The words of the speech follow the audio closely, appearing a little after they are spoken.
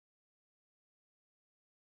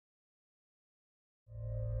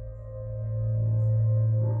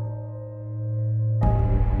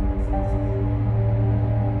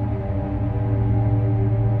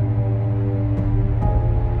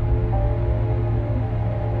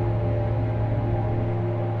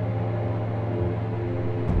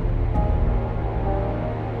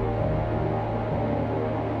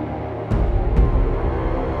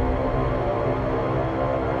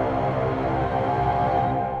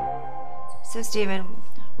So, Stephen,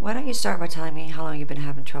 why don't you start by telling me how long you've been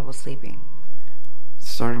having trouble sleeping? It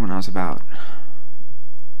started when I was about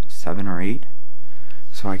 7 or 8,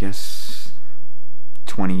 so I guess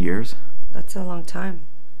 20 years. That's a long time.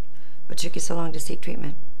 What took you so long to seek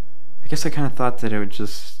treatment? I guess I kind of thought that it would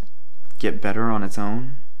just get better on its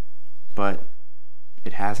own, but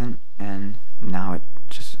it hasn't, and now it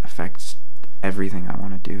just affects everything I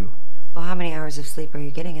want to do. Well, how many hours of sleep are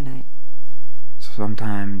you getting a night?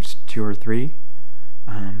 Sometimes 2 or 3,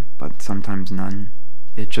 but sometimes none.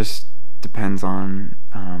 It just depends on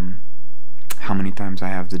how many times I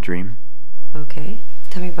have the dream. Okay.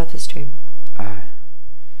 Tell me about this dream.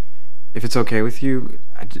 If it's okay with you,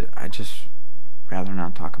 I just rather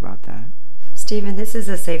not talk about that. Stephen, this is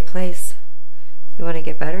a safe place. You want to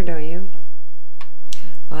get better, don't you?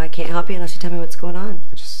 Well, I can't help you unless you tell me what's going on.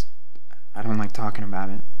 I don't like talking about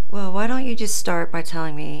it. Well, why don't you just start by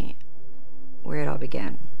telling me where it all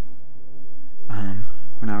began?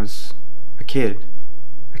 When I was a kid,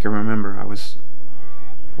 I can remember I was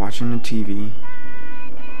watching the TV.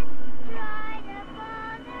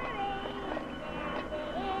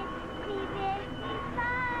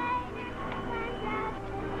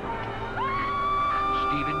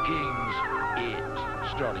 Stephen King's It,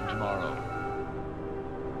 starting tomorrow.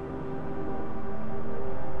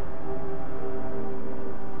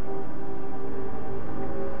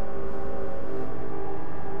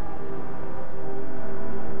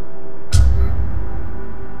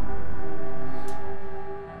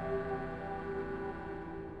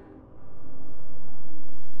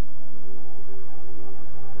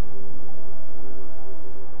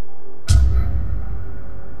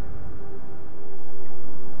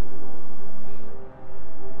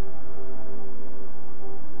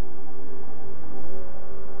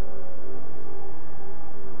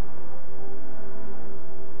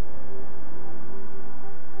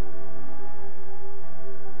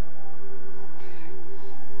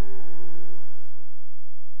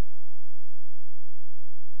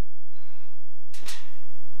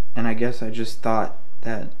 And I guess I just thought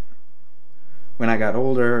that when I got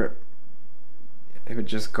older, it would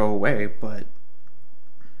just go away, but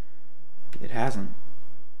it hasn't.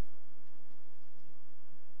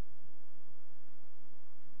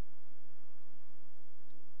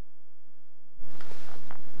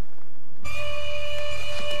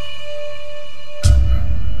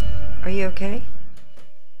 Are you okay?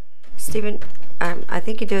 Stephen, I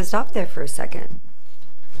think you dozed off there for a second.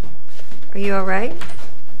 Are you all right?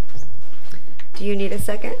 Do you need a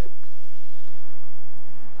second?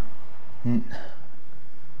 No,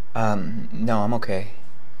 I'm okay.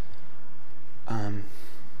 I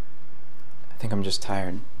think I'm just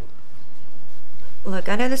tired. Look,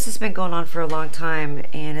 I know this has been going on for a long time,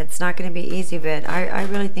 and it's not going to be easy, but I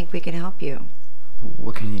really think we can help you.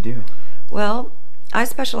 What can you do? Well, I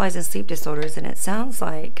specialize in sleep disorders, and it sounds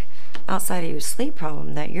like, outside of your sleep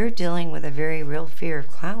problem, that you're dealing with a very real fear of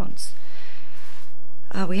clowns.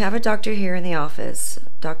 We have a doctor here in the office,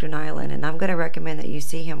 Dr. Nyland, and I'm going to recommend that you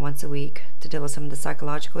see him once a week to deal with some of the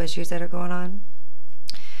psychological issues that are going on.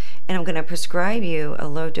 And I'm going to prescribe you a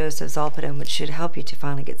low dose of zolpidem, which should help you to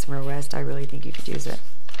finally get some real rest. I really think you could use it.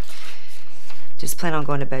 Just plan on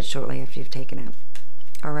going to bed shortly after you've taken it.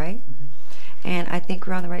 All right? Mm-hmm. And I think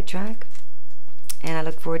we're on the right track. And I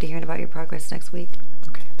look forward to hearing about your progress next week.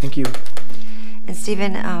 Okay, thank you. And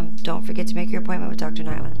Stephen, don't forget to make your appointment with Dr.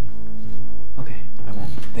 Nyland. Okay, I won't.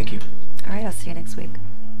 Thank you. All right, I'll see you next week.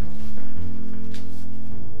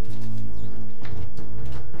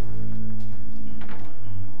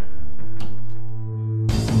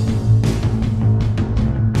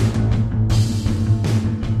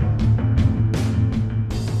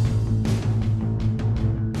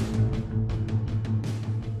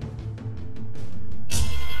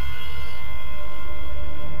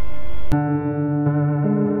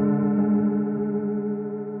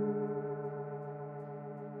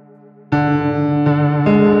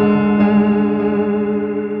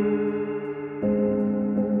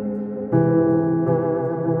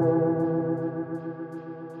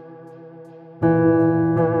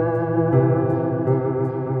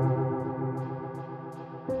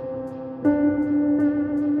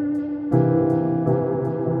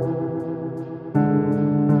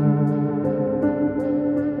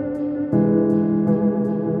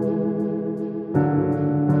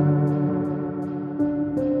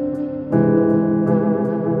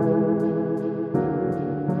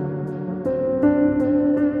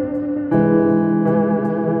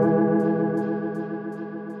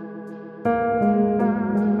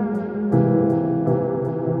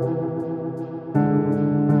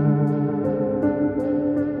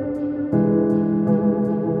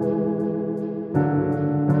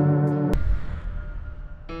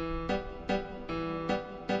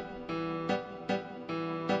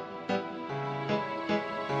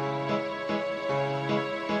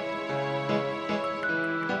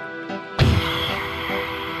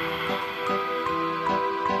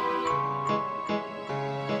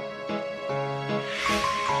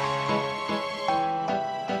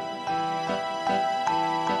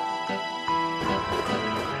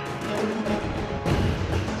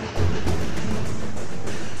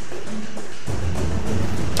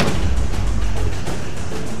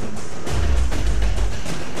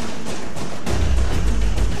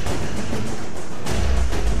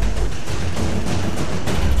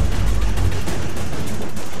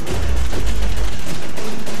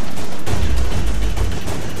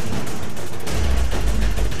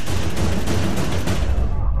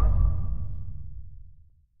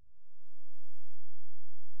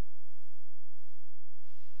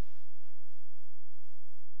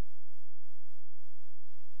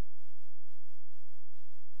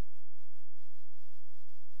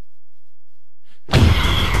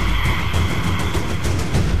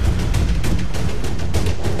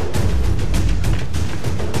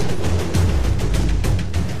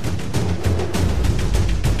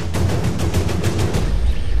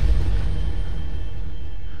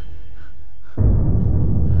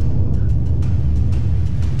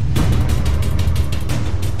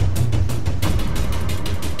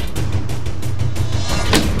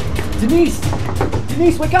 Denise!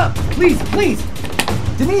 Denise, wake up! Please, please!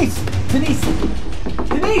 Denise! Denise!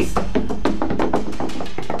 Denise!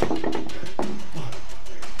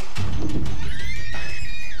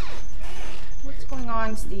 What's going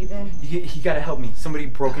on, Steven? You gotta help me. Somebody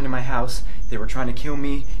broke into my house. They were trying to kill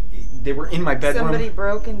me. They were in my bedroom. Somebody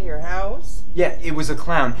broke into your house? Yeah, it was a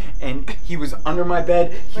clown, and he was under my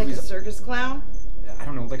bed. Like a circus clown? I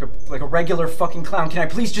don't know, like a regular fucking clown. Can I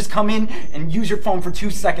please just come in and use your phone for 2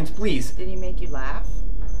 seconds, please? Did he make you laugh?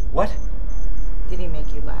 What? Did he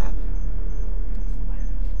make you laugh?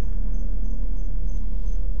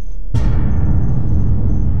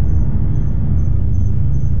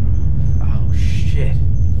 Oh, shit.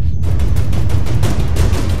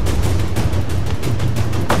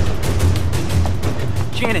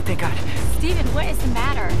 Janet, thank God. Steven, what is the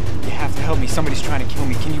matter? You have to help me. Somebody's trying to kill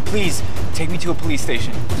me. Can you please take me to a police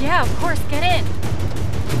station? Yeah, of course, get in.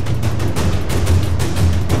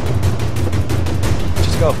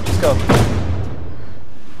 Just go, just go.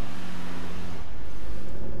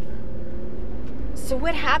 So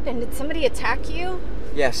what happened? Did somebody attack you?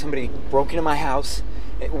 Yeah, somebody broke into my house.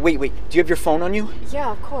 Wait, do you have your phone on you?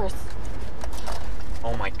 Yeah, of course.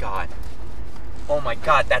 Oh my God. Oh my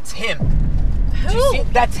God, that's him. Who? Did you see?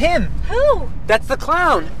 That's him. Who? That's the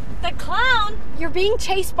clown. The clown? You're being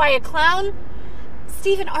chased by a clown?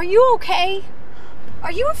 Steven, are you okay?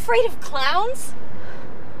 Are you afraid of clowns?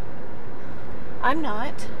 I'm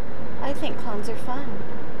not. I think clowns are fun.